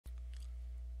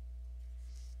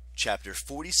Chapter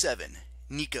 47,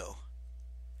 Nico.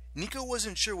 Nico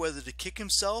wasn't sure whether to kick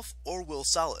himself or Will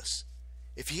Salas.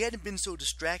 If he hadn't been so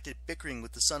distracted bickering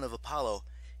with the son of Apollo,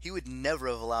 he would never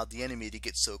have allowed the enemy to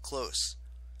get so close.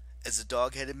 As the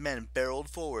dog-headed men barreled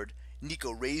forward,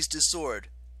 Nico raised his sword.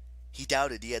 He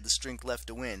doubted he had the strength left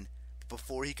to win, but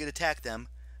before he could attack them,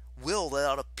 Will let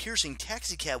out a piercing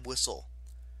taxicab whistle.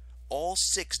 All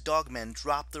 6 dogmen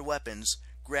dropped their weapons,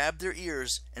 grabbed their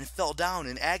ears, and fell down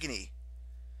in agony.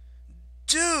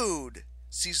 "Dude!"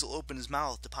 Cecil opened his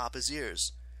mouth to pop his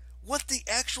ears. "What the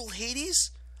actual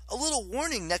Hades? A little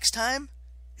warning next time."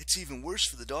 "It's even worse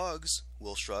for the dogs,"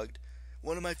 Will shrugged.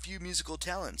 "One of my few musical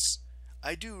talents.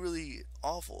 I do really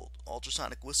awful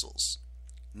ultrasonic whistles."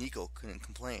 Nico couldn't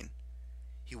complain.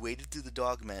 He waded through the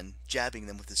dogmen, jabbing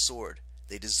them with his sword.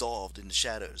 They dissolved into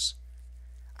shadows.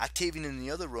 Octavian and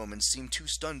the other Romans seemed too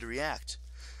stunned to react.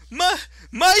 My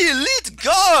elite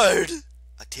guard!"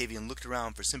 Octavian looked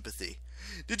around for sympathy.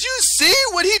 "Did you see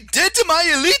what he did to my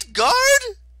elite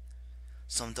guard?"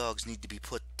 "Some dogs need to be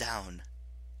put down."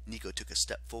 Nico took a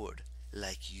step forward.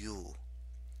 "Like you."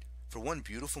 For one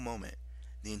beautiful moment,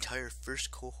 the entire first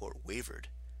cohort wavered.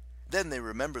 Then they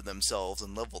remembered themselves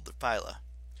and leveled their pila.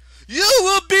 "You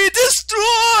will be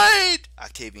destroyed!"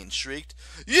 Octavian shrieked.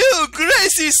 "You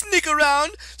Gracie sneak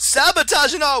around,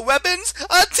 sabotaging our weapons,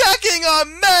 attacking our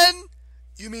men!"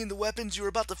 "You mean the weapons you were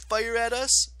about to fire at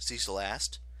us?" Cecil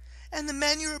asked. "And the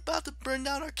men you were about to burn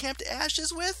down our camp to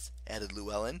ashes with?" added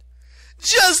Llewellyn.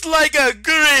 "Just like a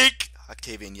Greek!"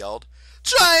 Octavian yelled.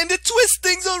 "Trying to twist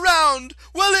things around!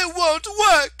 Well, it won't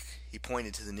work!" He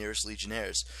pointed to the nearest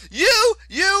legionnaires. You,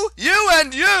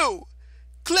 and you!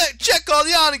 Check all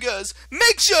the onagers!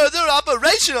 Make sure they're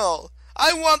operational!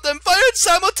 I want them fired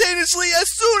simultaneously as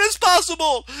soon as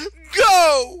possible!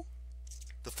 Go!"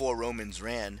 The 4 Romans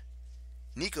ran.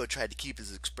 Nico tried to keep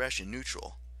his expression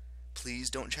neutral. Please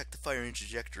don't check the firing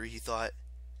trajectory, he thought.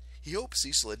 He hoped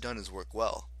Cecil had done his work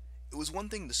well. It was one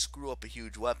thing to screw up a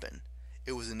huge weapon.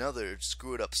 It was another to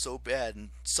screw it up so bad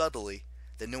and subtly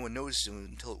that no one noticed it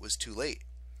until it was too late.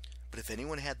 But if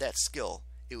anyone had that skill,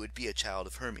 it would be a child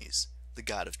of Hermes, the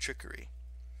god of trickery.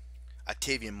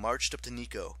 Octavian marched up to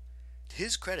Nico. To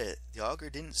his credit, the augur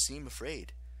didn't seem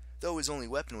afraid, though his only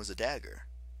weapon was a dagger.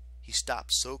 He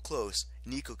stopped so close,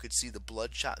 Nico could see the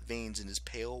bloodshot veins in his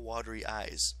pale, watery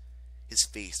eyes. His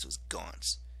face was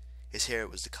gaunt. His hair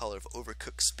was the color of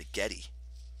overcooked spaghetti.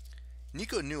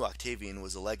 Nico knew Octavian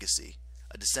was a legacy,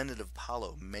 a descendant of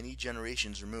Apollo many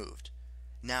generations removed.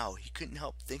 Now he couldn't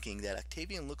help thinking that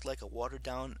Octavian looked like a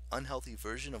watered-down, unhealthy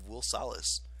version of Will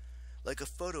Salas, like a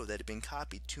photo that had been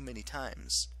copied too many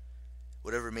times.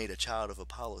 Whatever made a child of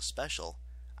Apollo special,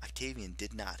 Octavian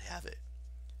did not have it.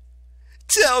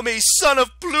 "Tell me, son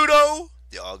of Pluto,"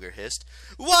 the augur hissed,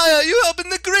 "why are you helping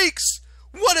the Greeks?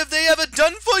 What have they ever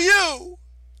done for you?"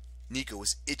 Nico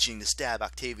was itching to stab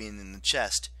Octavian in the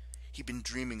chest. He'd been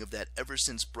dreaming of that ever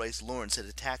since Bryce Lawrence had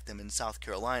attacked them in South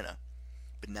Carolina.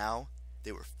 But now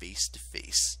they were face to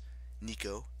face.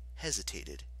 Nico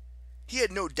hesitated. He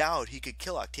had no doubt he could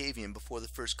kill Octavian before the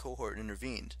first cohort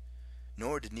intervened.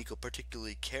 Nor did Nico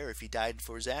particularly care if he died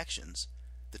for his actions.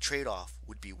 The trade-off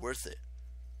would be worth it.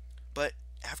 But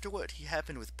after what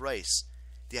happened with Bryce,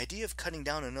 the idea of cutting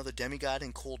down another demigod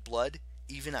in cold blood,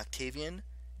 even Octavian,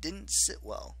 didn't sit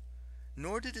well.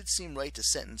 Nor did it seem right to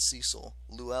sentence Cecil,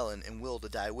 Llewellyn, and Will to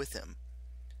die with him.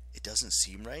 It doesn't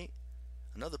seem right?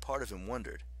 Another part of him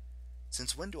wondered.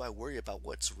 Since when do I worry about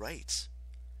what's right?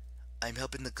 "I'm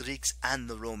helping the Greeks and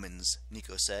the Romans,"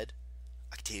 Nico said.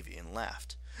 Octavian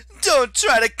laughed. "Don't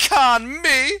try to con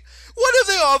me! What if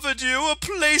they offered you a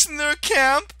place in their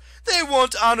camp? They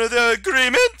won't honor their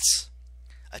agreement!"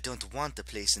 "I don't want a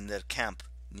place in their camp,"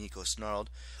 Nico snarled,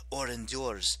 "or in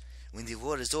yours. When the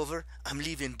war is over, I'm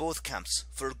leaving both camps,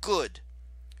 for good."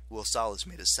 Will Salas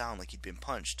made a sound like he'd been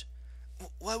punched.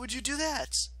 "Why would you do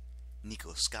that?"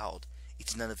 Nico scowled.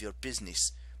 "It's none of your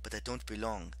business, but I don't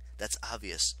belong. That's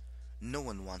obvious. No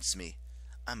one wants me.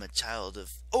 I'm a child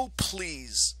of—" "Oh,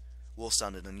 please!" Will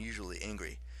sounded unusually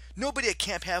angry. "Nobody at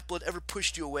Camp Half-Blood ever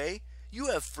pushed you away. You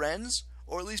have friends,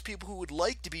 or at least people who would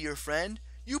like to be your friend.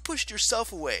 You pushed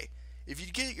yourself away. If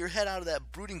you'd get your head out of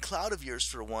that brooding cloud of yours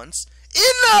for once—"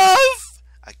 "Enough!"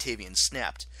 Octavian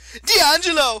snapped.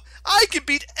 "D'Angelo, I could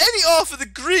beat any offer the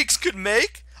Greeks could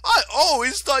make. I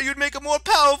always thought you'd make a more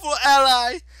powerful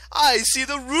ally. I see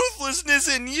the ruthlessness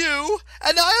in you,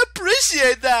 and I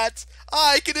appreciate that.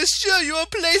 I can assure you a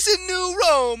place in New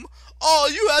Rome. All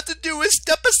you have to do is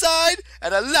step aside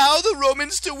and allow the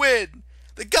Romans to win.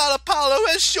 The god Apollo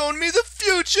has shown me the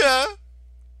future."